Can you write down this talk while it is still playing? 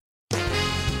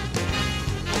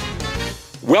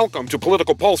Welcome to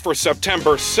Political Pulse for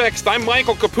September 6th. I'm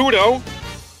Michael Caputo,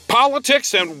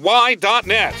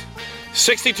 politicsandwhy.net.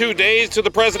 62 days to the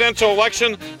presidential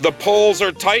election, the polls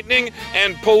are tightening,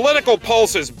 and Political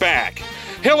Pulse is back.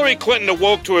 Hillary Clinton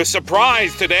awoke to a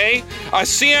surprise today, a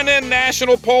CNN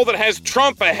national poll that has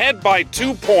Trump ahead by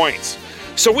 2 points.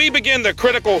 So we begin the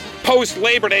critical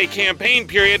post-Labor Day campaign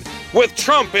period with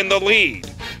Trump in the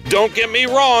lead. Don't get me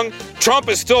wrong, Trump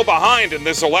is still behind in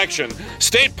this election.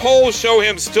 State polls show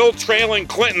him still trailing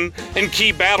Clinton in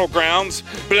key battlegrounds,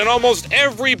 but in almost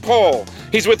every poll,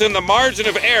 he's within the margin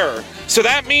of error. So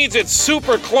that means it's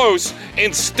super close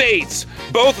in states.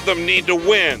 Both of them need to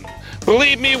win.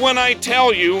 Believe me when I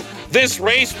tell you, this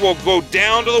race will go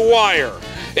down to the wire.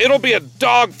 It'll be a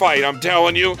dogfight, I'm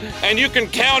telling you, and you can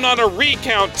count on a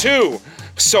recount too.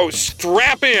 So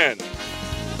strap in.